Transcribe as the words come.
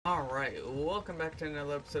Alright, welcome back to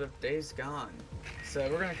another episode of Days Gone. So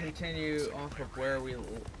we're going to continue off of where we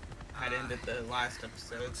had ended the last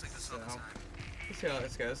episode, so let's see how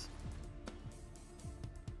this goes.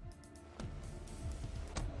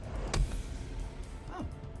 Oh,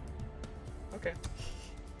 okay.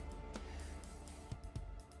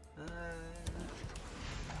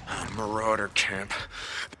 Marauder camp.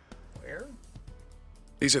 Where?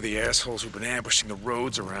 These are the assholes who've been ambushing the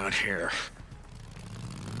roads around here.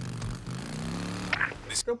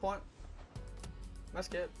 Skill point.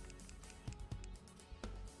 Musket.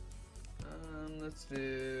 Let's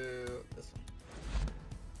do this one.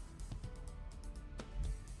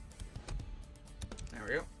 There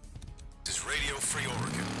we go. This is Radio Free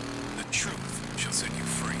Oregon. The truth shall set you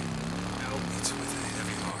free. Nope. It's with a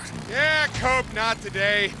heavy heart. Yeah, Cope, not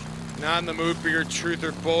today. Not in the mood for your truth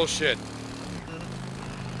or bullshit.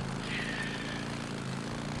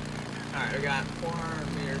 Alright, we got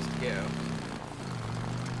 400 meters to go.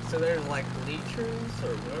 So there's like leechers,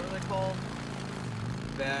 or whatever they're called,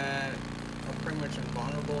 that are pretty much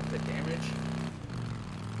invulnerable to damage.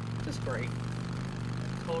 Just great.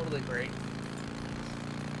 Totally great.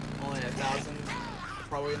 Only 1,000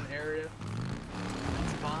 probably in the area.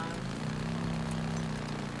 That's fine.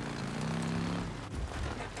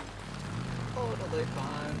 Totally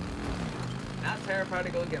fine. Not terrified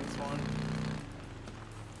to go against one.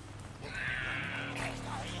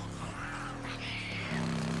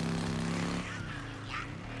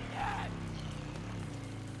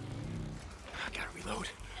 Reload.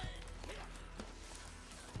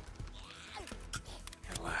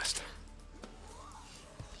 At last.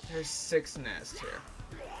 There's 6 nests here.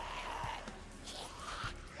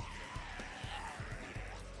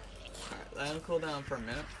 Alright, let them cool down for a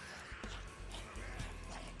minute.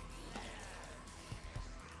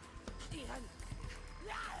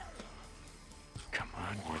 Come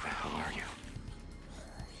on, where the hell are you?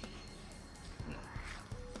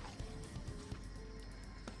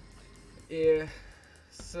 Yeah,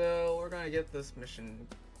 so we're gonna get this mission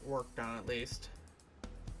worked on at least.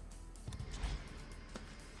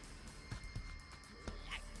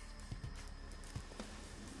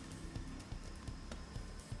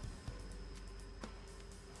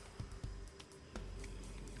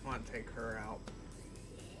 I want to take her out.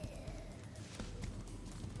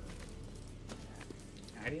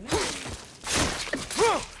 I do know.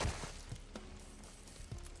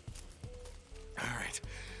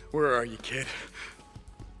 Where are you, kid? If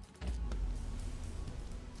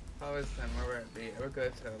I was them, where would it be? I would go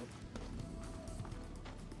to... There's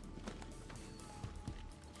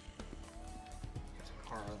a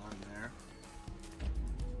car along there.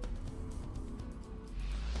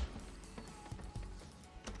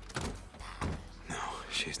 No,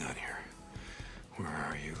 she's not here. Where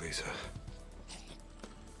are you, Lisa?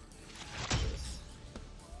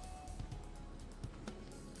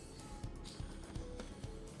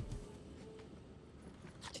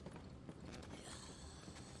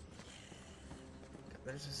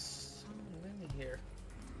 There's just so many here.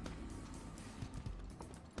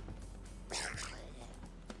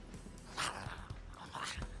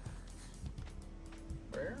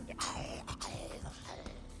 Where?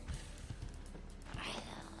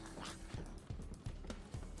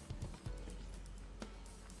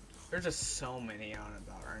 There's just so many on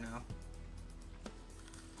about right now.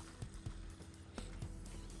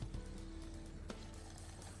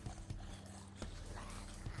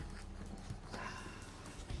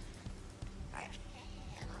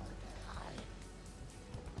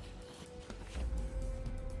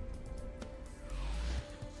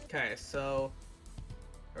 Okay, so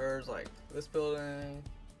there's like this building.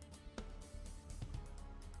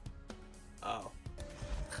 Oh.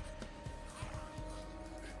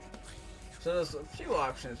 So there's a few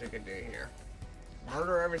options we could do here.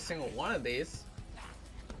 Murder every single one of these.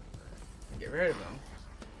 And get rid of them.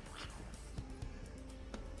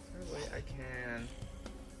 Is there a way I can...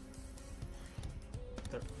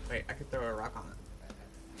 Wait, I could throw a rock on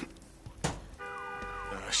it.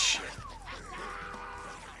 Oh, shit.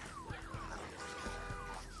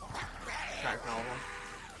 Cracked all of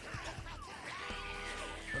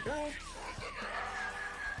them. Okay.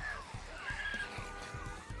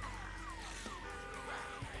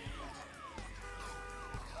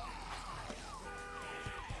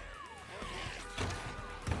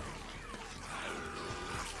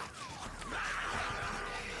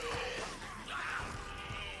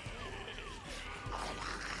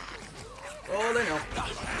 Oh, they know.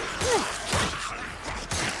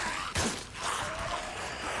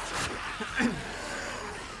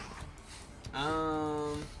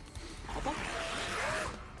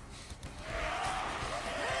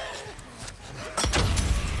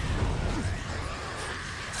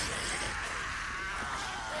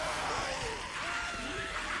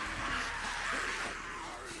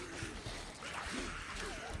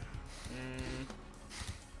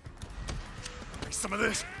 some of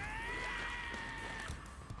this?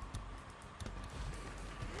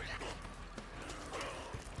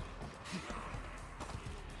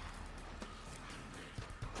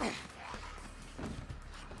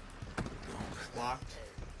 Locked.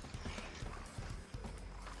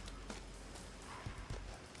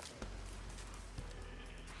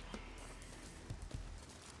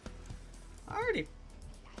 Alrighty.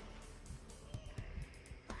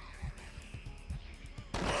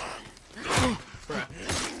 Bruh.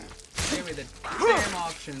 Give me the damn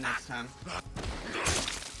option next time.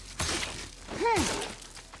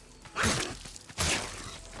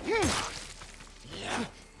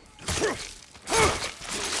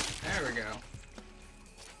 There we go.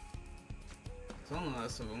 It's only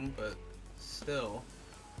less of them, but still.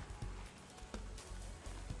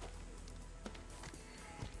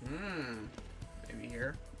 Maybe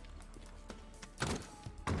here.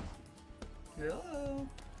 Hello.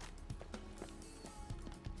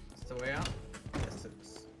 Is the way out? Yes, it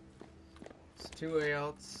is. It's two way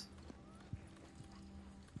outs.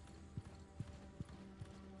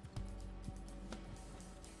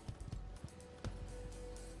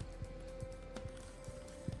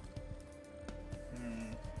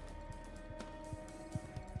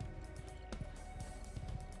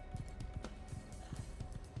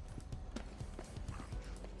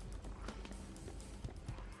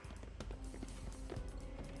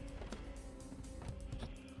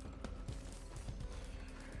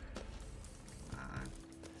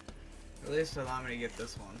 At least allow me to get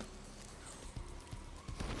this one.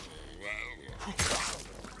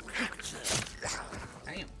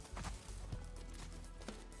 Damn.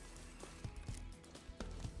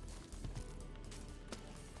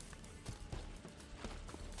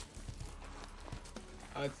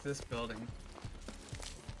 Oh, it's this building.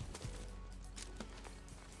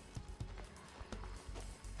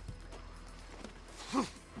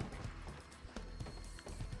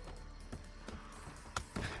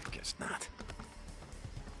 Guess not.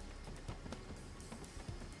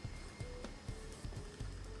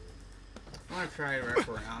 I want to try to wrap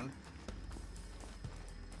around.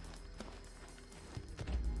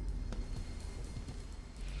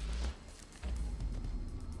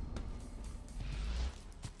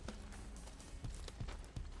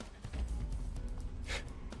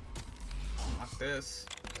 Lock this.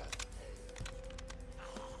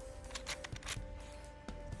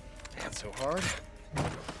 Not so hard.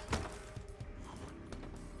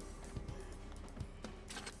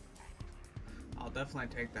 I'll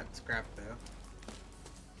definitely take that scrap though.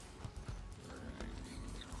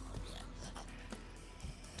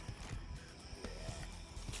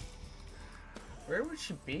 Where would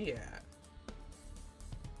she be at?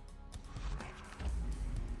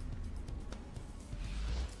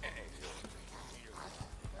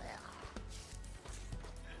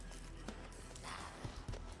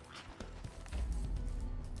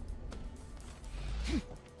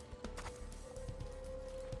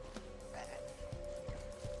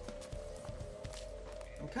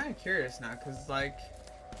 I'm kind of curious now, cause like,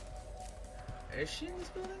 is she in this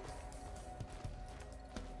building?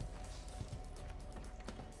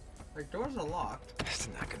 Like, doors are locked. It's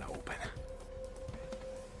not gonna open.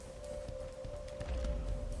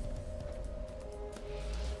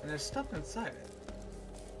 And there's stuff inside it.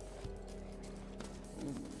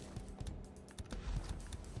 Ooh.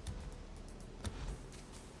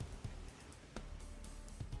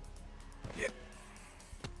 Yeah.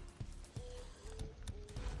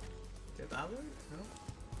 Did that work? No.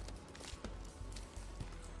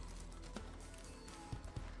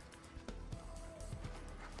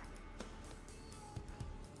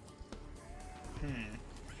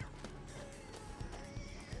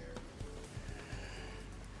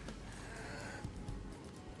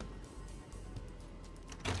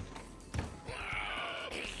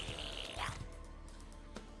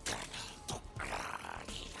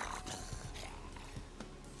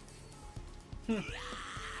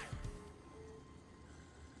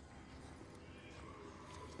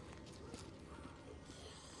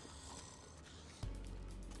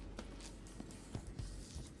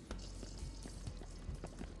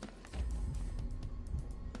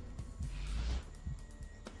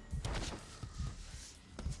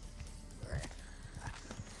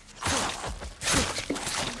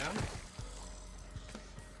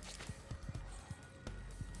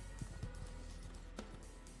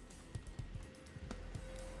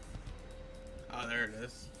 Oh, there it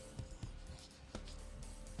is.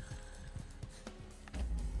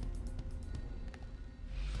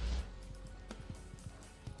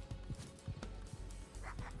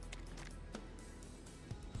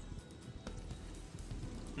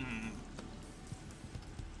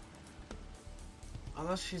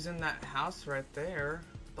 Unless she's in that house right there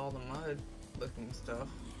with all the mud looking stuff.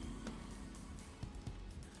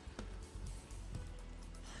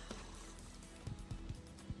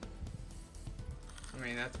 I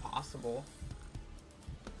mean, that's possible.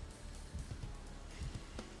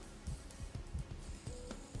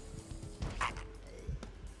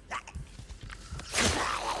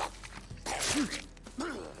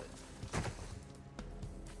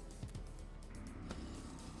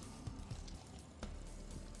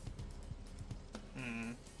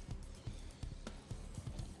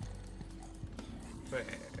 Wait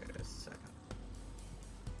a second.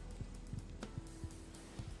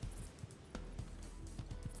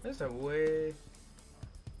 There's a way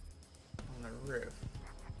on the roof.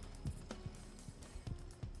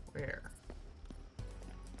 Where?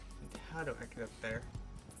 And how do I get up there?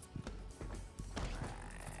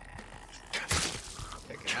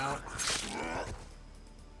 Take it out.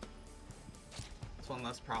 That's one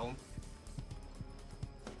less problem.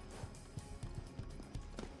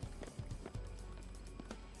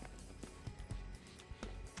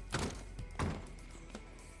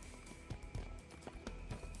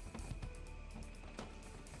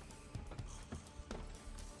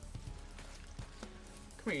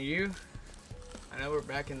 Come here, you. I know we're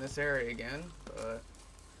back in this area again, but...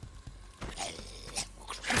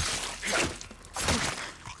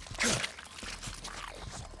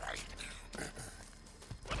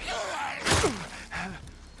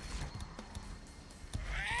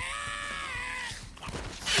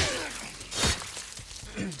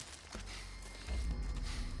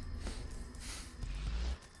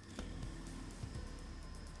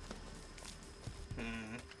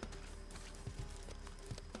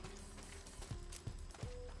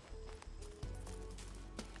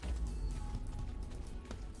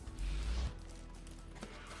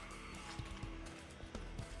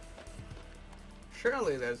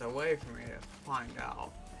 Surely there's a way for me to find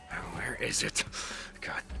out. Where is it?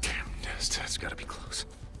 God damn, that's gotta be close.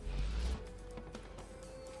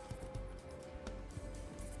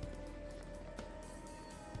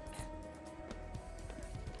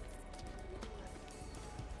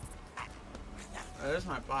 Oh, there's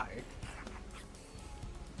my bike.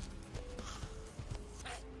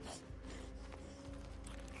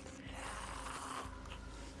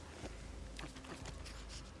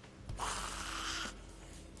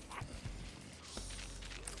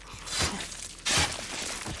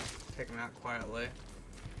 Take him out quietly.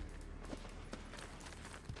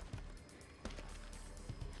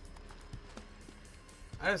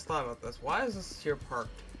 I just thought about this. Why is this here parked?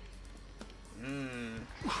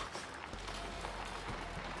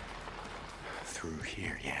 Through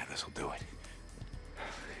here, yeah, this'll do it.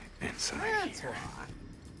 Inside That's here. why.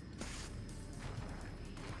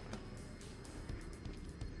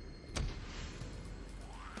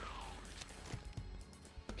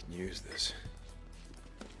 Can use this.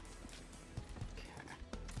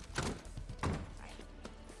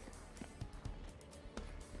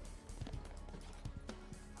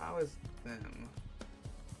 How is them?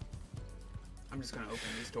 I'm just gonna open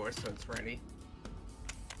these doors so it's ready.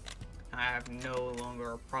 I have no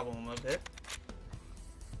longer a problem with it.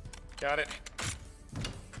 Got it.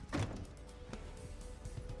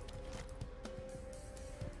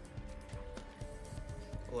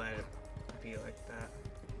 Let it be like that.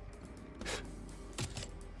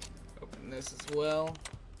 Open this as well.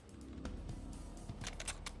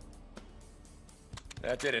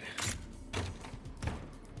 That did it.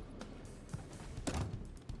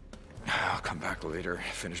 I'll come back later,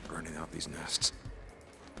 finish burning out these nests.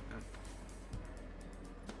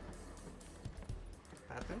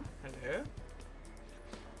 Nothing? Hello?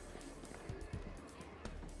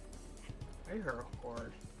 I hear a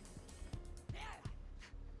horde.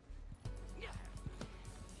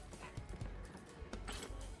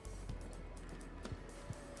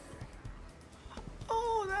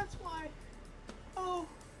 Oh, that's why. Oh,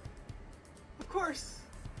 of course.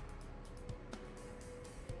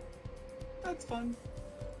 That's fun.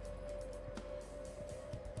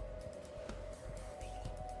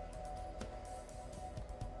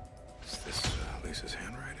 Is this Lisa's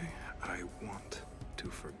handwriting? I want to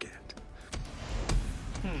forget.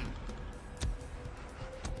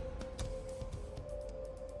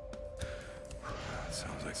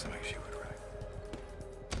 Sounds like something she would write.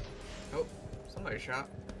 Oh, somebody shot.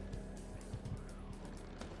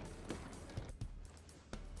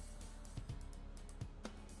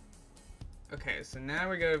 Okay, so now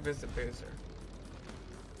we go visit Boozer.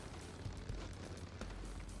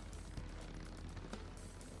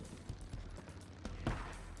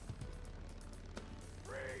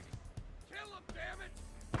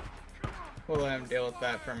 We'll let him deal with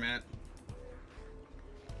that for a minute.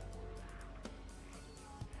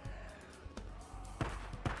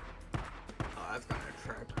 Oh, that's gonna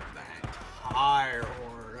trip that entire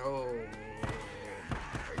horde. Oh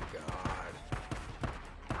my god.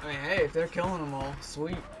 I mean, hey, if they're killing them all,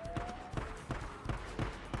 sweet.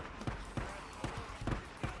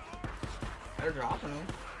 They're dropping them.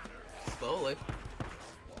 Slowly.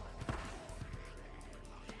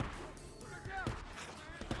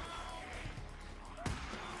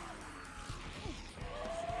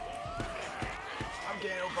 I'm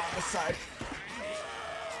getting over on this side.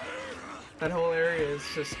 That whole area is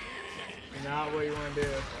just not what you want to do.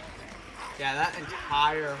 Yeah, that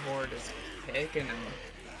entire horde is kicking him.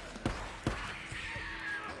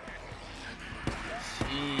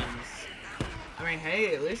 Jeez. I mean,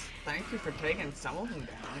 hey, at least thank you for taking some of them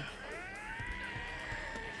down.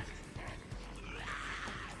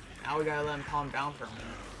 Now we gotta let him calm down for a minute.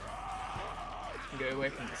 And get away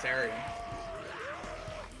from this area.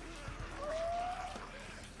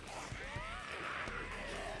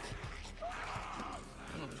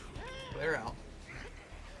 Clear out.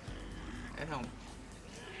 At home.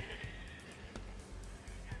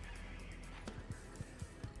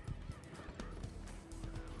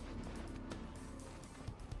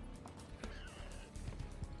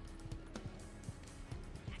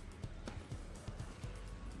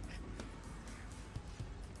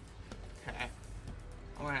 Okay.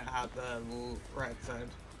 I'm gonna have the right side.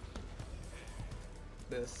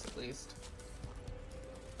 This, at least.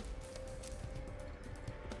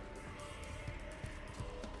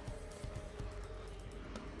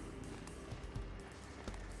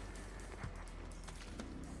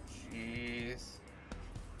 Jeez.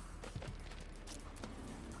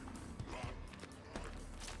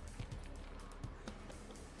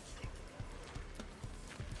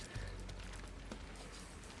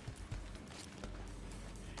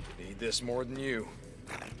 Need this more than you.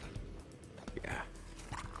 Yeah.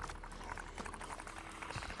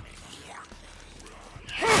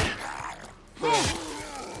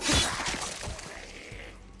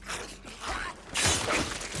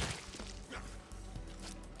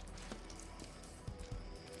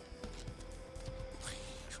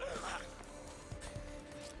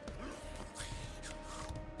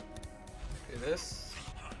 Do this.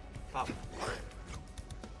 Pop.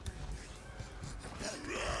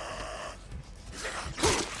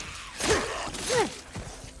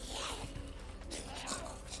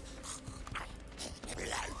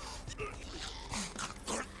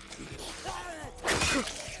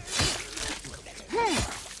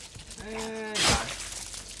 And die.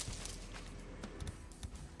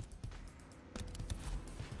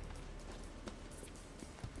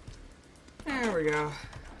 There we go.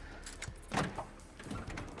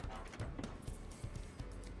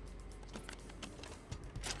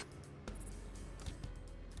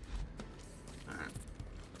 Alright.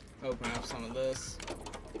 Open up some of this.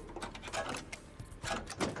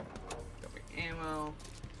 Got me ammo.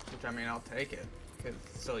 Which, I mean, I'll take it. Because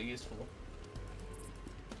it's still useful.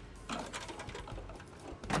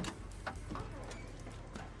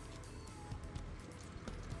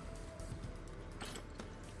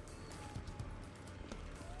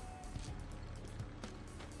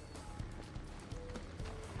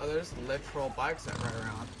 Oh, there's literal bikes that ride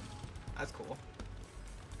around. That's cool.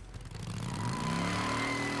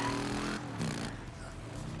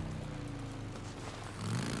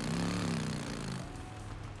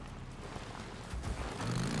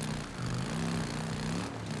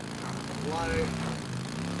 Light.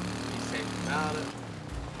 Be safe about it.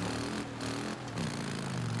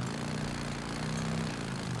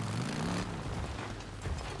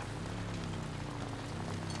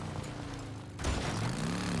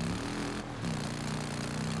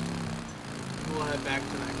 We'll head back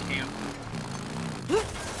to that camp.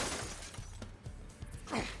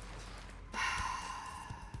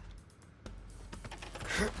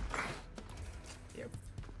 Yep.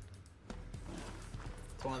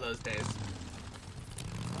 It's one of those days.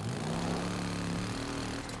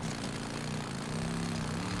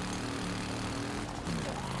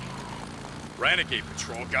 Renegade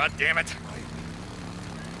Patrol, goddammit!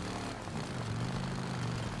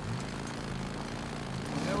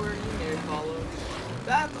 Nowhere you need follow.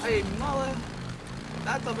 That's a mullet.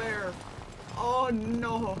 That's a bear. Oh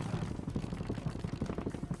no.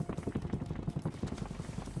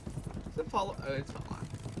 Is it follow? Oh, it's following.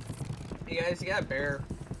 Hey guys, you got a bear.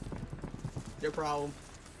 Your problem.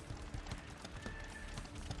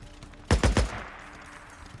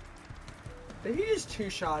 Did he just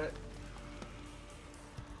two-shot it?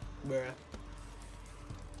 Bruh.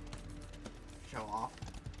 Show off.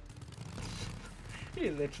 He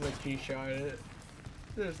literally G-shot it.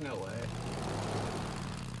 There's no way.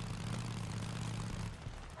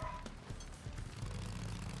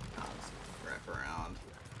 Oh, let's wrap around.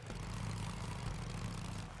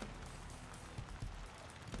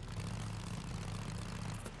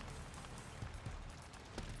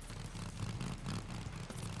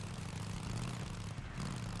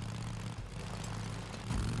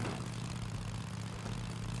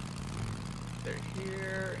 They're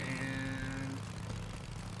here, and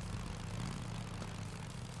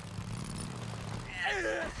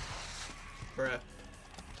bruh,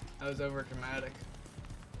 that was over dramatic.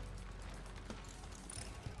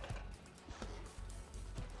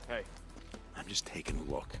 Hey. I'm just taking a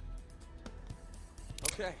look.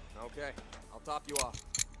 Okay, okay. I'll top you off.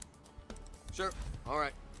 Sure, all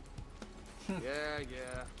right.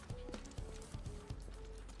 Yeah.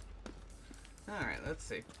 All right, let's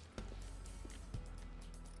see.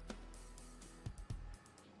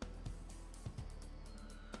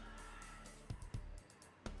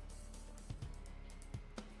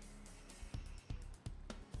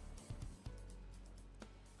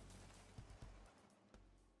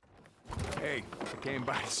 Hey, I came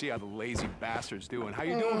by to see how the lazy bastard's doing. How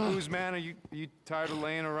you doing, Booze Man? Are you tired of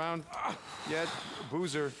laying around yet,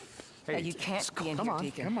 Boozer? Hey, you can't be in here,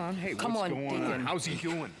 Deacon. Come on. Hey, Come what's on, going Deacon. on? How's he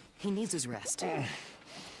doing? He needs his rest.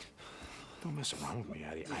 Don't mess around with me,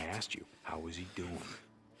 Addie. I asked you, how is he doing?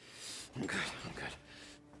 I'm good.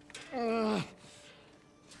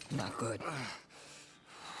 Not good.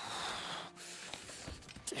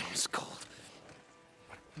 Damn, it's cold.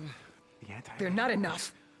 The anti- They're not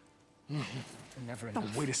enough. They're never No,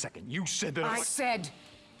 enough. wait a second. You said that I said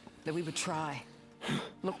that we would try.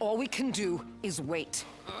 Look, all we can do is wait.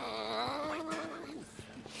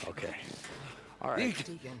 Okay. All right.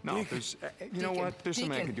 Deacon. No, there's... you know Deacon. what? There's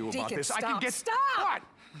something I can do about Deacon, this. I can stop, get... Stop! What?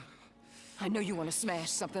 I know you want to smash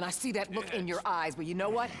something. I see that look in your eyes, but you know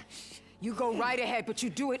what? You go right ahead, but you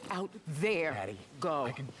do it out there. Patty, Go.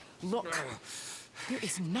 I can... Look, there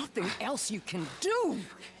is nothing else you can do.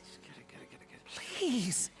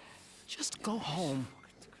 Please, just go home.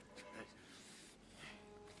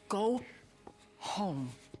 Go home,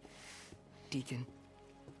 Deacon.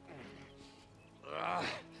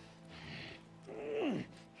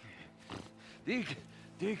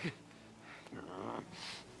 Deacon.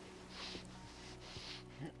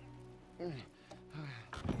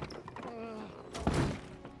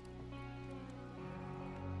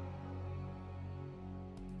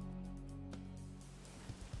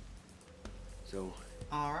 So,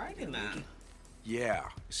 Alrighty then. Yeah,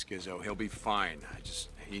 Skizzo. He'll be fine.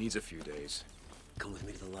 He needs a few days. come with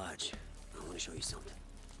me to the lodge. I want to show you something.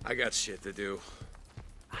 I got shit to do.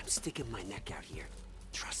 I'm sticking my neck out here.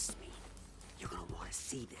 Trust me. You're gonna want to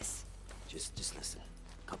see this. Just listen.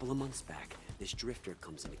 A couple of months back, this drifter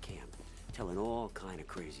comes into camp, telling all kind of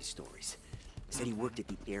crazy stories. Said he worked at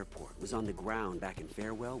the airport, was on the ground back in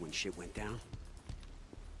Farewell when shit went down.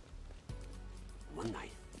 One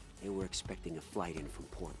night, they were expecting a flight in from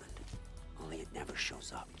Portland, only it never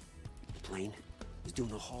shows up. The plane was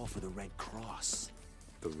doing a haul for the Red Cross.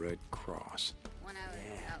 The Red Cross. When I was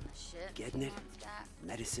Yeah. out in the shit, Getting it? months back,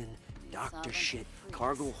 Medicine, we doctor saw them shit, freaks.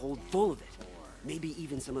 cargo hold full of it. Maybe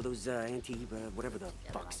even some of those whatever the Together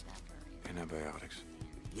like fucks. that for a reason. Antibiotics.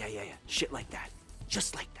 Yeah. Shit like that.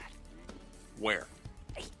 Just like that. Where?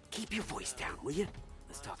 Hey, keep your voice down, will you?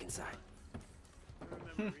 Let's talk inside.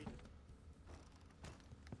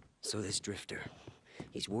 So this drifter,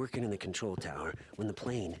 he's working in the control tower when the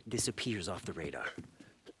plane disappears off the radar.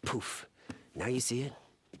 Poof. Now you see it,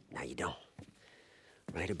 now you don't.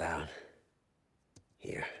 Right about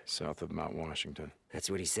here. South of Mount Washington. That's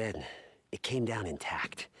what he said. It came down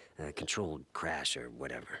intact. A controlled crash or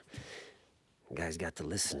whatever. The guy's got to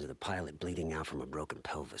listen to the pilot bleeding out from a broken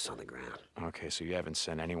pelvis on the ground. Okay, so you haven't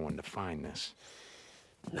sent anyone to find this.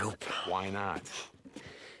 Nope. Why not?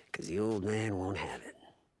 Because the old man won't have it.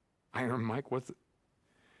 Iron Mike, what's the...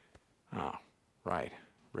 Oh, right.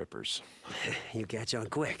 Rippers. You catch on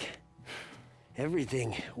quick.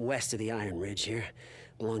 Everything west of the Iron Ridge here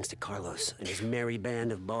belongs to Carlos and his merry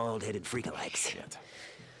band of bald-headed freakalikes. Shit.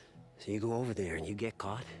 So you go over there and you get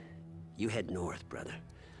caught, you head north, brother.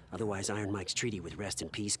 Otherwise, Iron Mike's treaty with rest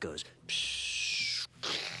and peace goes...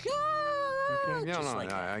 Okay, just no,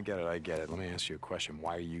 like I get it. Let me ask you a question.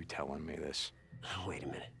 Why are you telling me this? Wait a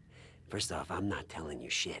minute. First off, I'm not telling you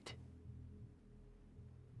shit.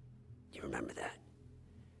 You remember that?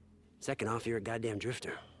 Second off, you're a goddamn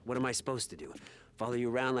drifter. What am I supposed to do? Follow you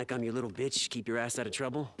around like I'm your little bitch, keep your ass out of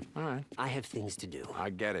trouble? All right. I have things to do. I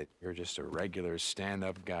get it. You're just a regular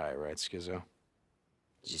stand-up guy, right, Skizzo?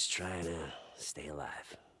 Just trying to stay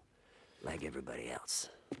alive. like everybody else.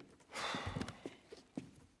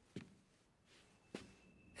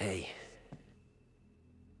 Hey.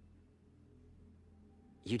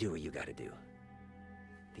 You do what you gotta do.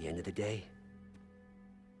 At the end of the day,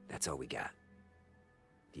 that's all we got.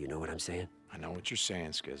 Do you know what I'm saying? I know what you're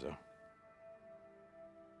saying, Skizzo.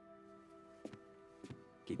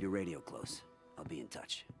 Keep your radio close. I'll be in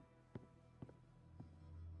touch.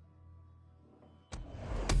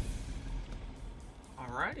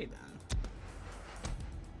 Alrighty then.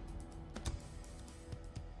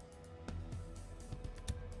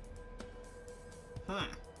 Huh.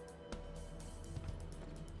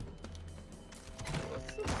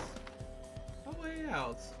 What's this? A way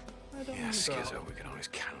out. I don't Yeah, know. Skizzo, we can always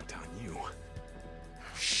count on you.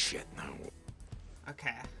 Shit, no.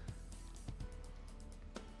 Okay.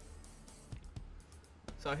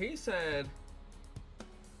 So he said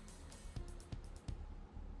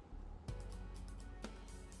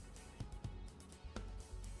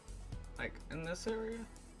like in this area,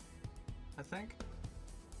 I think.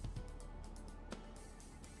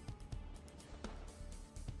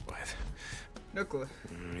 What? No clue.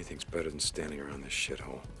 Anything's better than standing around this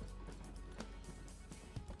shithole.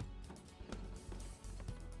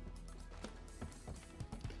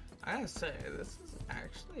 I gotta say, this is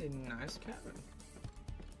actually a nice cabin.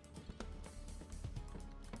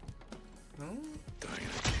 Dying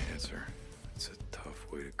of cancer. It's a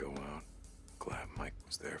tough way to go out. Glad Mike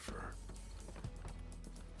was there for her.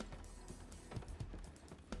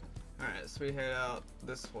 Alright, so we head out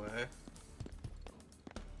this way.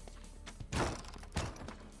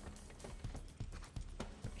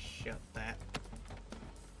 Shut that.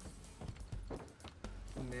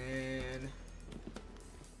 And then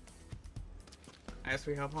I guess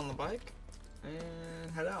we hop on the bike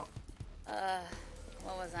and head out.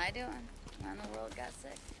 What was I doing when the world got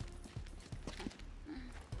sick?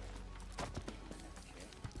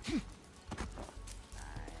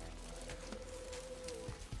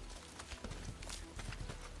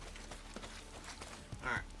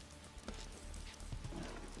 Alright.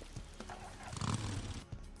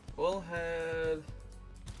 We'll head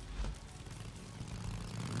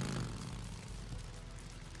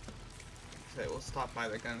okay, we'll stop by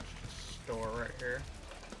the gun store right here.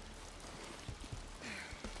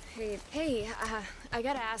 Hey, I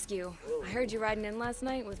gotta ask you. I heard you riding in last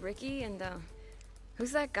night with Ricky, and,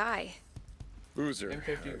 who's that guy? Boozer.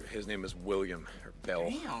 M50. His name is William, or Bell.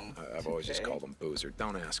 Damn, I've always just okay. called him Boozer.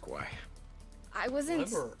 Don't ask why. I wasn't...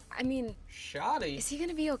 Liver. I mean, Shoddy. is he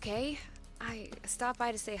gonna be okay? I stopped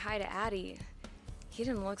by to say hi to Addie. He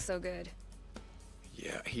didn't look so good.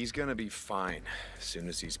 Yeah, he's gonna be fine as soon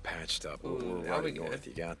as he's patched up. Ooh, We're that'll be riding north,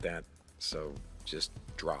 good. you got that? So just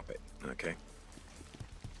drop it, okay?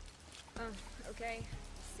 Oh, okay.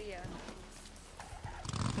 See ya.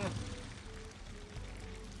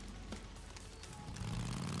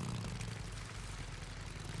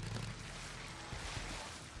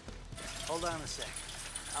 Hold on a sec.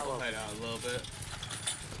 We'll head out a little bit.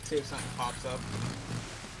 See if something pops up.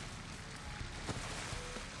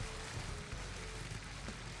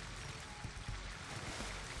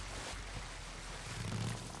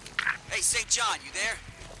 Hey, St. John, you there?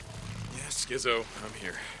 Yeah, Skizzo, I'm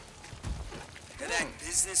here. That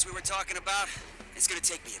business we were talking about, it's gonna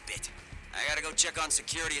take me a bit. I gotta go check on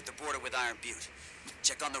security at the border with Iron Butte.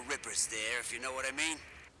 Check on the Rippers there, if you know what I mean.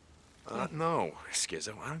 No,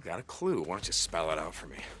 Skizzo, I don't got a clue. Why don't you spell it out for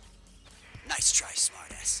me? Nice try,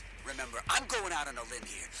 smartass. Remember, I'm going out on a limb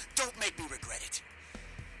here. Don't make me regret it.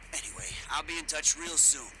 Anyway, I'll be in touch real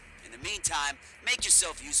soon. In the meantime, make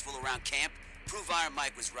yourself useful around camp. Prove Iron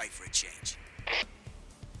Mike was right for a change.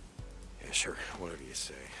 Yeah, sure. Whatever you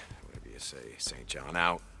say. Whatever you say. St. John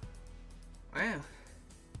out. Wow.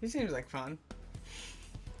 He seems like fun.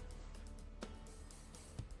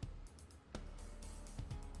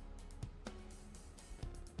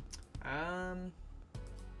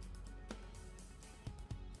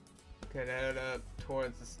 Could head up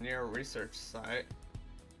towards this near research site.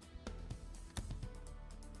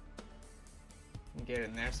 And get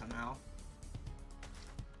in there somehow.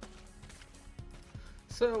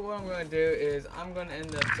 So what I'm going to do is I'm going to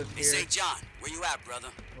end up to Hey, here. St. John, where you at, brother?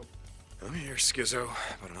 I'm here, Skizzo,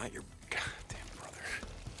 but I'm not your goddamn brother.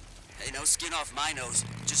 Hey, no skin off my nose.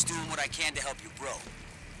 Just doing what I can to help you, bro.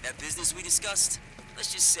 That business we discussed,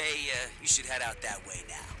 let's just say you should head out that way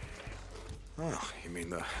now. Oh, you mean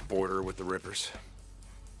the border with the Rippers?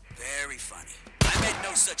 Very funny. I meant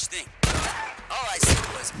no such thing. All I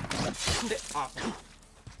said was... Off.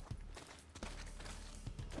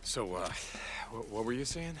 So, what were you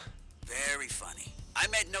saying? Very funny. I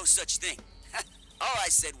meant no such thing. All I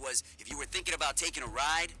said was, if you were thinking about taking a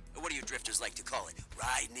ride, Or what do you drifters like to call it?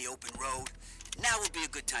 Riding the open road? Now would be a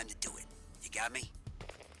good time to do it. You got me?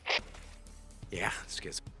 Yeah,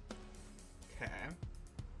 Skiz. Okay.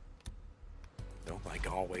 Don't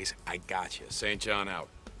like always, I got you. St. John out.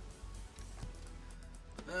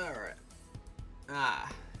 Alright.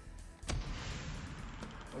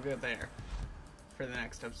 We'll go there for the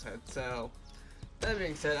next episode. So, that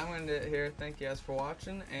being said, I'm going to end it here. Thank you guys for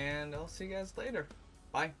watching, and I'll see you guys later.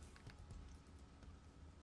 Bye.